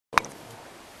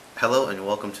Hello and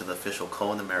welcome to the official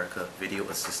Cowon America video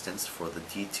assistance for the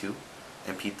D2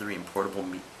 MP3 and portable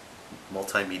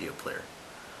multimedia player.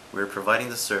 We are providing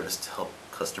this service to help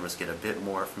customers get a bit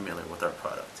more familiar with our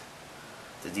product.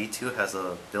 The D2 has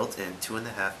a built-in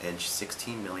 2.5-inch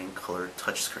 16 million color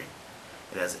touchscreen.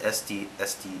 It has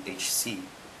SDHC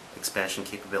expansion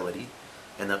capability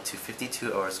and up to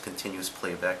 52 hours continuous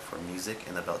playback for music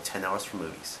and about 10 hours for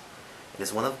movies. It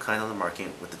is one of a kind on the market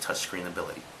with the touchscreen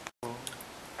ability.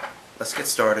 Let's get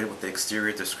started with the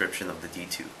exterior description of the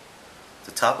D2.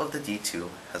 The top of the D2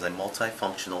 has a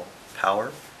multifunctional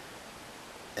power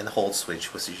and hold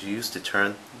switch, which is used to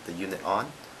turn the unit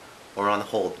on or on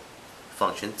hold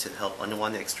function to help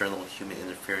unwanted external human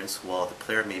interference while the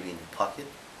player may be in your pocket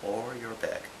or your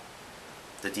bag.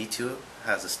 The D2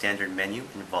 has a standard menu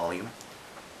and volume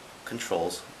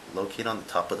controls located on the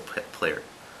top of the player,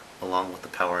 along with the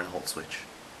power and hold switch.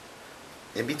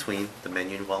 In between the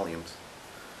menu and volumes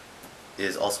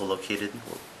is also located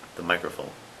the microphone.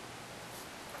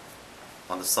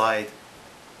 On the side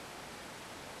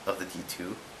of the D2,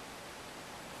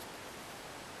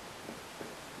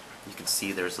 you can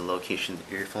see there's a location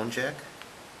earphone jack,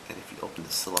 and if you open the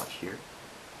slot here,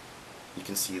 you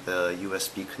can see the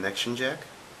USB connection jack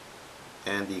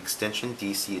and the extension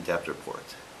DC adapter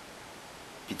port.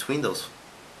 Between those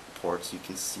ports, you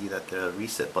can see that the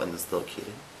reset button is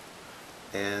located,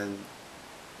 and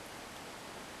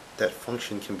that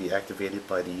function can be activated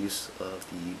by the use of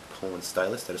the Cowon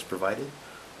stylus that is provided,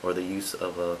 or the use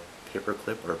of a paper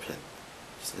clip or a pin.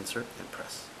 Just insert and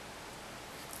press.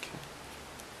 Okay.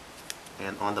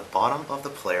 And on the bottom of the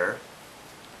player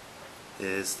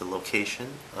is the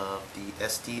location of the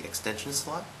SD extension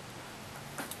slot.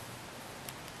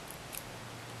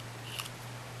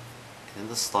 In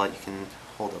the slot you can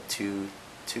hold up to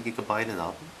 2 GB and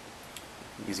up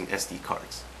using SD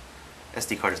cards.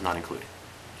 SD card is not included.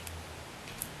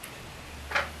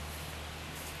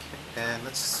 And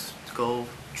let's go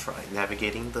try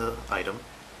navigating the item.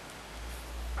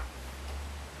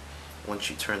 Once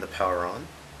you turn the power on,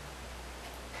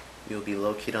 you'll be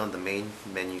located on the main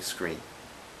menu screen.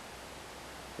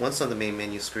 Once on the main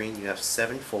menu screen, you have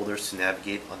 7 folders to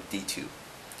navigate on D2.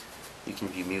 You can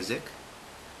view music,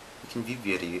 you can view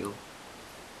video, you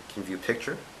can view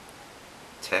picture,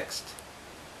 text,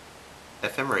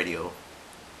 FM radio,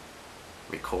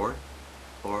 record,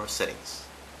 or settings.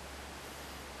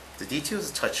 The D2 is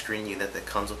a touchscreen unit that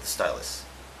comes with the stylus.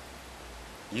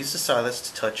 Use the stylus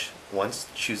to touch once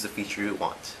to choose the feature you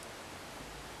want.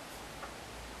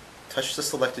 Touch the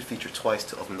selected feature twice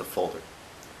to open the folder.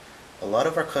 A lot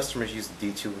of our customers use the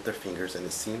D2 with their fingers, and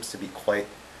it seems to be quite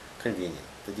convenient.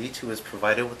 The D2 is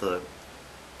provided with a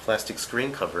plastic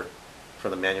screen cover from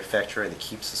the manufacturer, and it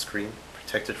keeps the screen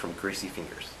protected from greasy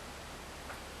fingers.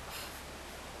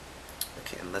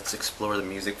 Okay, and let's explore the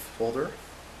music folder.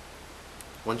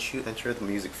 Once you enter the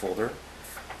music folder,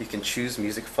 you can choose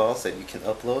music files that you can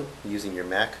upload using your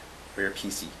Mac or your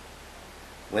PC.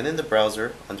 When in the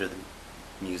browser, under the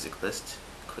music list,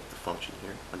 click the function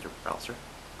here under browser,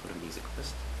 go to music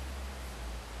list.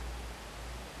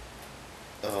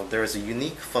 There is a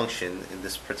unique function in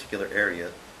this particular area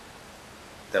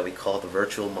that we call the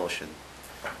virtual motion.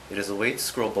 It is a way to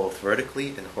scroll both vertically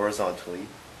and horizontally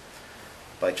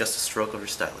by just a stroke of your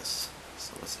stylus.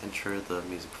 So let's enter the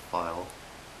music file,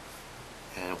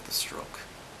 and with the stroke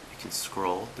you can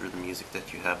scroll through the music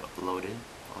that you have uploaded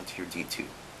onto your D2.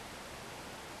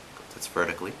 That's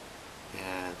vertically,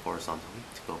 and horizontally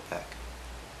to go back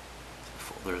to the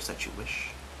folders that you wish.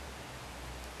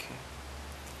 Okay,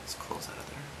 let's close out of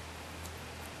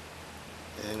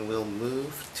there, and we'll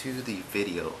move to the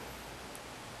video.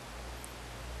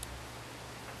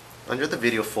 Under the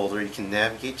video folder, you can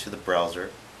navigate to the browser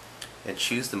and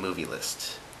choose the movie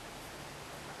list.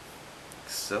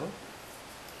 So,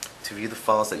 to view the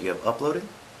files that you have uploaded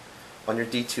on your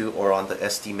D2 or on the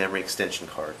SD memory extension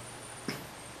card,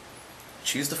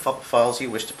 choose the files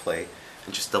you wish to play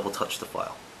and just double touch the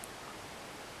file.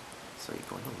 So you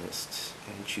go in the list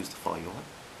and choose the file you want.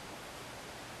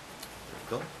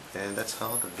 There we go. And that's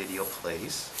how the video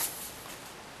plays.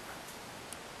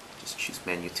 Just choose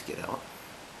menu to get out.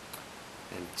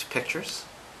 And to pictures.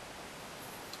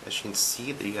 As you can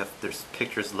see, there's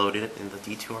pictures loaded in the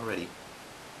D2 already,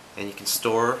 and you can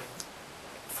store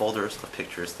folders of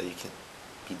pictures that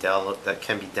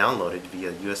can be downloaded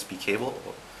via USB cable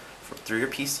or through your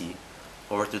PC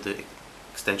or through the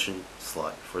extension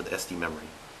slot for the SD memory.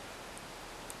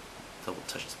 Double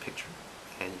touch the picture,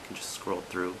 and you can just scroll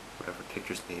through whatever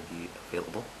pictures may be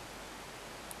available.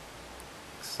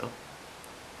 So,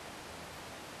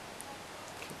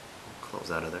 okay, we'll close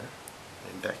out of there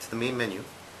and back to the main menu.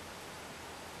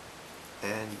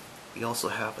 And we also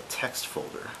have a text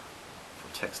folder for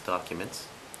text documents.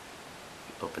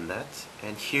 Open that,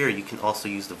 and here you can also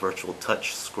use the virtual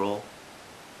touch scroll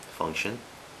function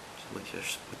with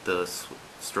the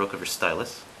stroke of your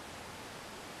stylus.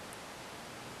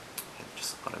 And it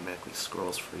just automatically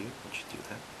scrolls for you once you do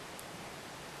that.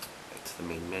 Back to the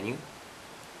main menu,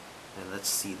 and let's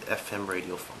see the FM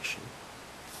radio function.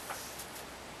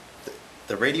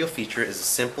 The radio feature is as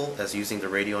simple as using the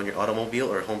radio on your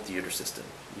automobile or home theater system.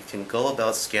 You can go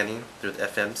about scanning through the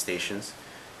FM stations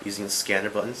using the scanner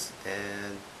buttons,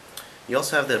 and you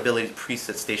also have the ability to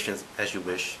preset stations as you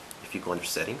wish if you go under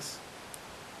settings.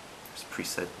 There's a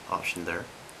preset option there.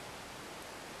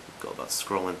 Go about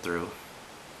scrolling through,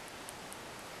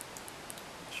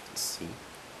 as you can see,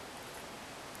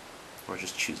 or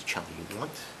just choose a channel you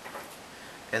want.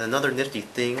 And another nifty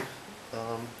thing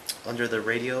under the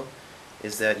radio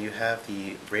is that you have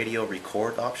the radio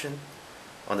record option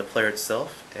on the player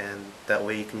itself, and that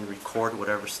way you can record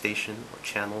whatever station or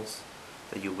channels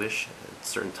that you wish at a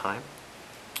certain time.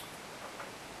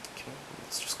 Okay,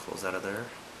 let's just close out of there.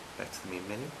 Back to the main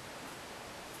menu.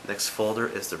 Next folder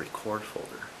is the record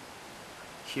folder.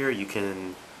 Here you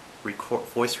can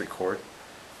voice record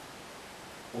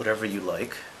whatever you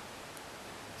like.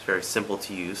 It's very simple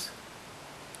to use.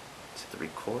 To the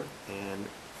record, and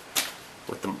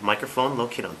with the microphone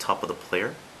located on top of the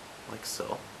player, like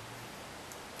so.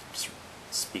 Just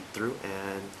speak through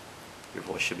and your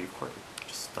voice should be recorded.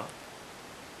 Just stop.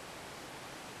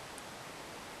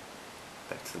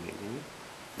 Back to the main menu.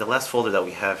 The last folder that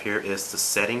we have here is the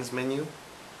settings menu.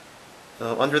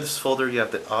 Under this folder you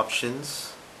have the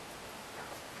options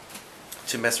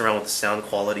to mess around with the sound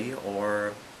quality,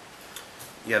 or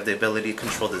you have the ability to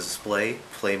control the display,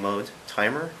 play mode,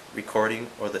 timer, recording,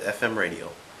 or the FM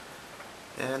radio.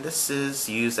 And this is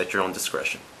used at your own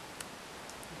discretion.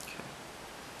 Okay.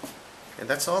 And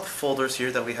that's all the folders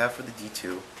here that we have for the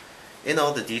D2. In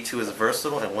all, the D2 is a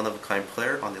versatile and one-of-a-kind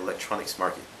player on the electronics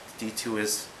market. The D2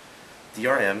 is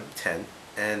DRM-10,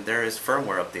 and there is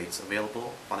firmware updates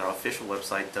available on our official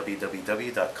website,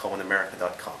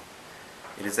 www.cowonamerica.com.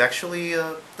 It is actually,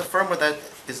 the firmware that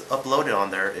is uploaded on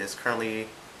there is currently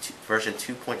version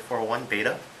 2.41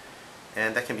 beta,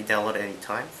 and that can be downloaded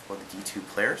anytime for the D2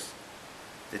 players.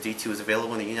 The D2 is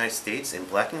available in the United States in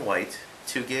black and white,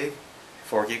 2 gig,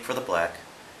 4 gig for the black,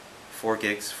 4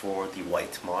 gigs for the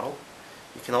white model.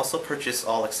 You can also purchase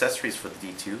all accessories for the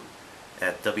D2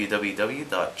 at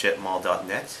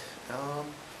www.jetmall.net.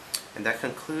 And that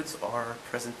concludes our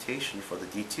presentation for the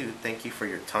D2. Thank you for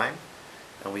your time,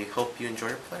 and we hope you enjoy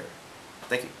your player.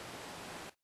 Thank you.